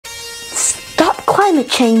climate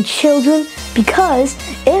change, children, because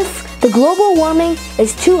if the global warming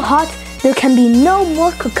is too hot, there can be no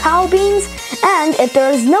more cacao beans, and if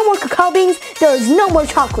there is no more cacao beans, there is no more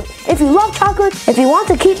chocolate. If you love chocolate, if you want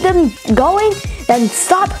to keep them going, then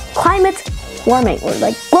stop climate warming, or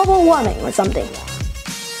like global warming or something.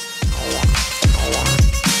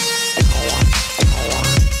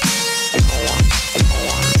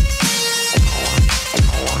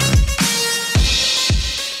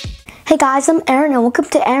 Hey guys, I'm Aaron and welcome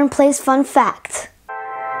to Aaron Plays Fun Fact.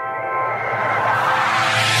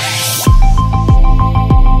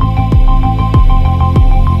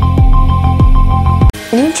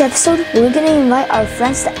 In each episode, we're going to invite our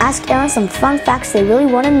friends to ask Aaron some fun facts they really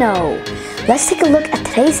want to know. Let's take a look at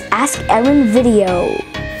today's Ask Aaron video.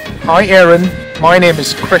 Hi Aaron, my name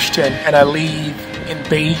is Christian and I live in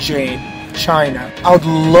Beijing, China. I would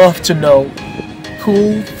love to know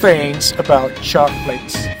cool things about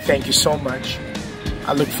chocolates. Thank you so much.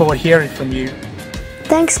 I look forward to hearing from you.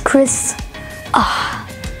 Thanks, Chris.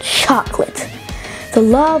 Chocolate. The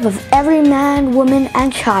love of every man, woman,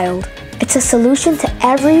 and child. It's a solution to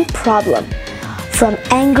every problem, from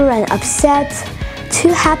anger and upset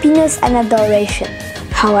to happiness and adoration.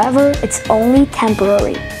 However, it's only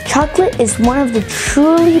temporary. Chocolate is one of the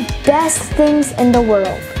truly best things in the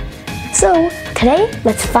world. So, today,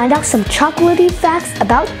 let's find out some chocolatey facts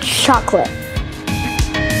about chocolate.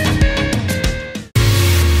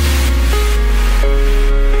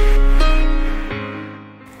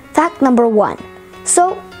 Fact number 1.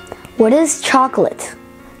 So, what is chocolate?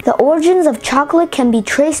 The origins of chocolate can be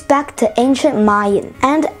traced back to ancient Mayan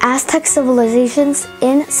and Aztec civilizations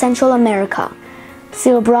in Central America.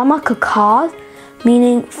 Theobroma cacao,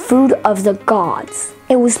 meaning food of the gods.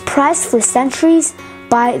 It was prized for centuries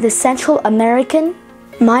by the Central American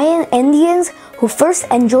Mayan Indians, who first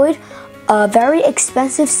enjoyed a very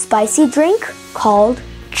expensive spicy drink called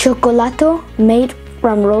chocolatl, made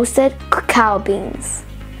from roasted cacao beans.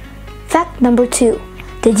 Fact number 2.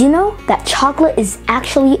 Did you know that chocolate is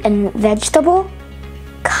actually a vegetable?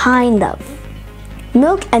 Kind of.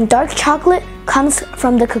 Milk and dark chocolate comes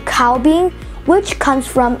from the cacao bean, which comes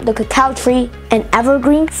from the cacao tree, an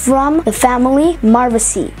evergreen from the family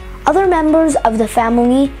Marvaceae. Other members of the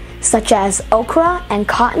family, such as okra and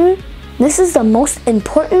cotton, this is the most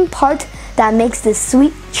important part that makes this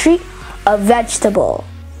sweet treat a vegetable.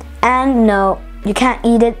 And no, you can't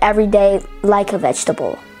eat it every day like a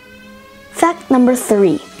vegetable. Fact number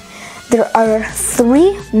 3. There are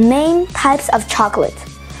 3 main types of chocolate: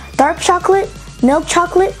 dark chocolate, milk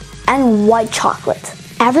chocolate, and white chocolate.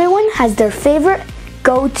 Everyone has their favorite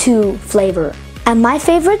go-to flavor, and my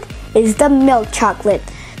favorite is the milk chocolate.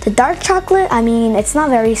 The dark chocolate, it's not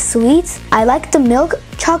very sweet. I like the milk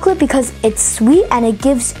chocolate because it's sweet and it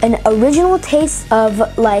gives an original taste of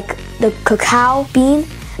like the cacao bean,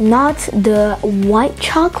 not the white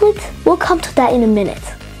chocolate. We'll come to that in a minute.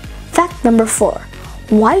 Fact number 4.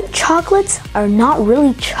 White chocolates are not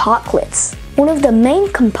really chocolates. One of the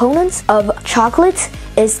main components of chocolate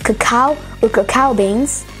is cacao or cacao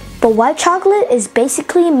beans, but white chocolate is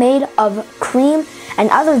basically made of cream and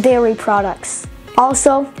other dairy products.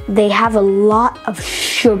 Also, they have a lot of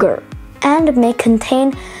sugar and may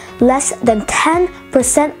contain less than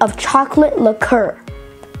 10% of chocolate liqueur.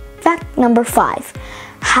 Fact number 5.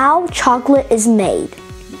 How chocolate is made.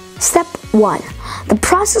 Step 1. The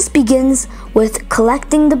process begins with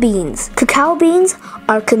collecting the beans. Cacao beans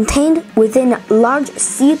are contained within large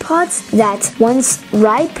seed pods that, once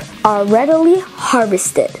ripe, are readily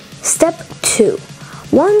harvested. Step 2.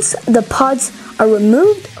 Once the pods are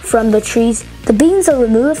removed from the trees, the beans are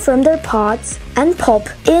removed from their pods and pulp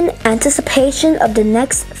in anticipation of the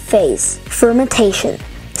next phase, fermentation.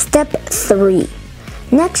 Step 3.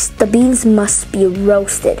 Next, the beans must be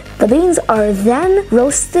roasted. The beans are then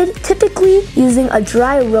roasted, typically using a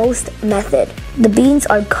dry roast method. The beans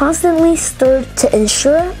are constantly stirred to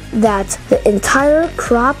ensure that the entire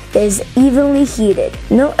crop is evenly heated.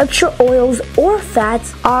 No extra oils or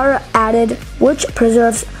fats are added, which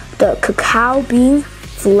preserves the cacao bean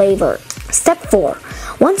flavor. Step 4.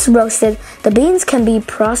 Once roasted, the beans can be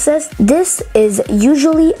processed. This is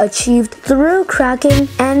usually achieved through cracking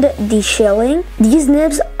and deshelling. These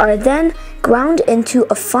nibs are then ground into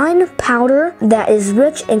a fine powder that is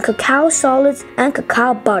rich in cacao solids and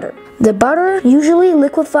cacao butter. The butter usually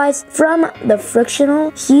liquefies from the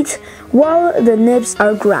frictional heat while the nibs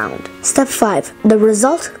are ground. Step 5. The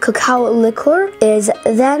result, cacao liqueur, is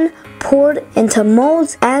then poured into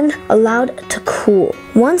molds and allowed to cool.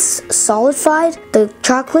 Once solidified, the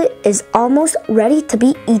chocolate is almost ready to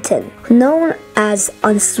be eaten. Known as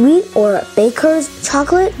unsweet or baker's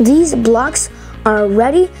chocolate, these blocks are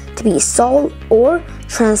ready to be sold or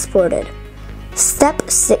transported. Step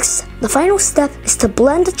 6. The final step is to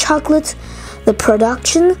blend the chocolate. The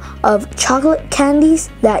production of chocolate candies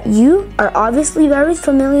that you are obviously very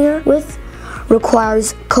familiar with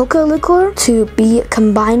requires cocoa liquor to be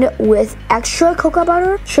combined with extra cocoa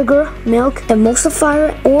butter, sugar, milk,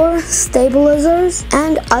 emulsifier or stabilizers,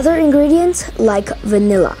 and other ingredients like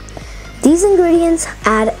vanilla. These ingredients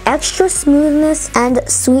add extra smoothness and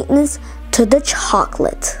sweetness to the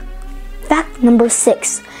chocolate. Fact number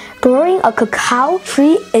 6. Growing a cacao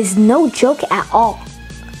tree is no joke at all.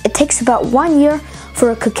 It takes about 1 year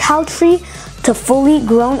for a cacao tree to fully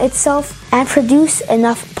grow itself and produce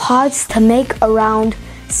enough pods to make around,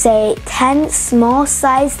 say, 10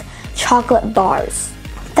 small-sized chocolate bars.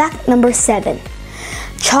 Fact number 7.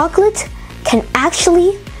 Chocolate can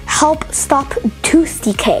actually help stop tooth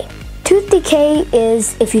decay. Tooth decay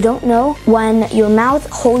is, if you don't know, when your mouth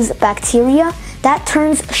holds bacteria that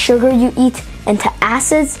turns sugar you eat into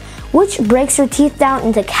acids, which breaks your teeth down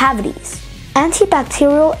into cavities.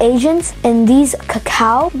 Antibacterial agents in these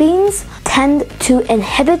cacao beans tend to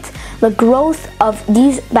inhibit the growth of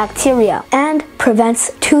these bacteria and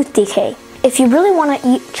prevents tooth decay. If you really want to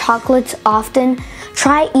eat chocolate often,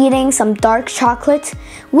 try eating some dark chocolate,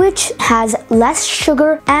 which has less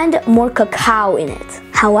sugar and more cacao in it.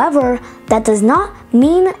 However, that does not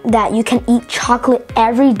mean that you can eat chocolate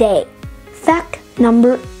every day. Fact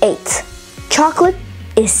number 8. Chocolate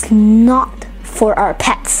is not for our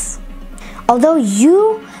pets. Although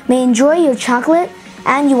you may enjoy your chocolate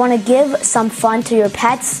and you want to give some fun to your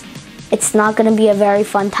pets, it's not going to be a very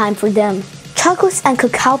fun time for them. Chocolates and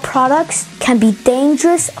cacao products can be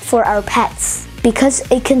dangerous for our pets because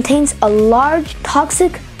it contains a large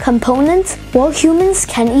toxic component. While humans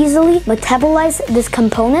can easily metabolize this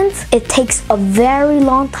component, it takes a very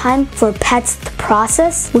long time for pets to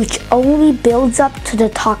process, which only builds up to the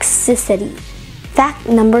toxicity. Fact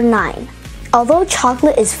number 9. Although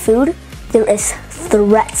chocolate is food, there is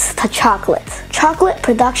threats to chocolate. Chocolate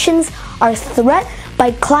productions are threatened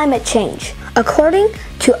by climate change. According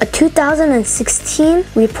to a 2016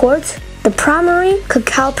 report, the primary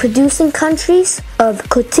cacao producing countries of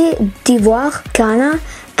Côte d'Ivoire, Ghana,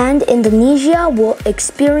 and Indonesia will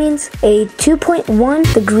experience a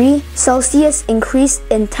 2.1 degree Celsius increase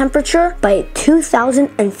in temperature by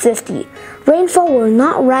 2050. Rainfall will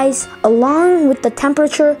not rise along with the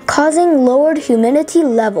temperature, causing lowered humidity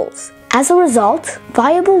levels. As a result,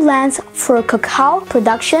 viable lands for cacao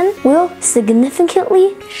production will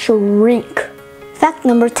significantly shrink. Fact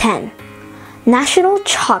number 10. National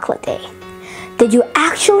Chocolate Day. Did you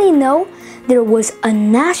actually know there was a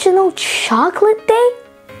National Chocolate Day?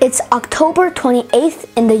 It's October 28th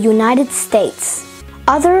in the United States.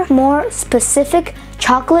 Other more specific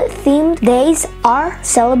chocolate-themed days are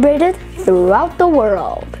celebrated throughout the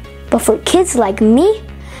world. But for kids like me,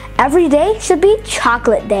 every day should be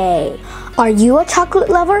Chocolate Day. Are you a chocolate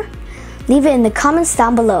lover? Leave it in the comments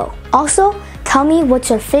down below. Also, tell me what's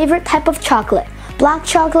your favorite type of chocolate. Black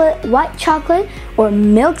chocolate, white chocolate, or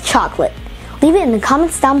milk chocolate. Leave it in the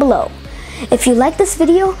comments down below. If you like this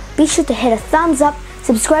video, be sure to hit a thumbs up,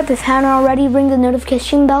 subscribe if you haven't already, ring the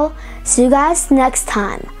notification bell. See you guys next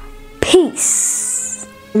time. Peace.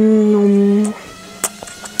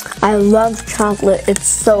 I love chocolate. It's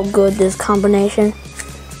so good, this combination.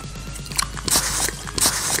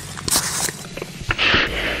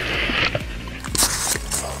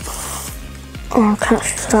 Oh, I can't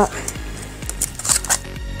stop.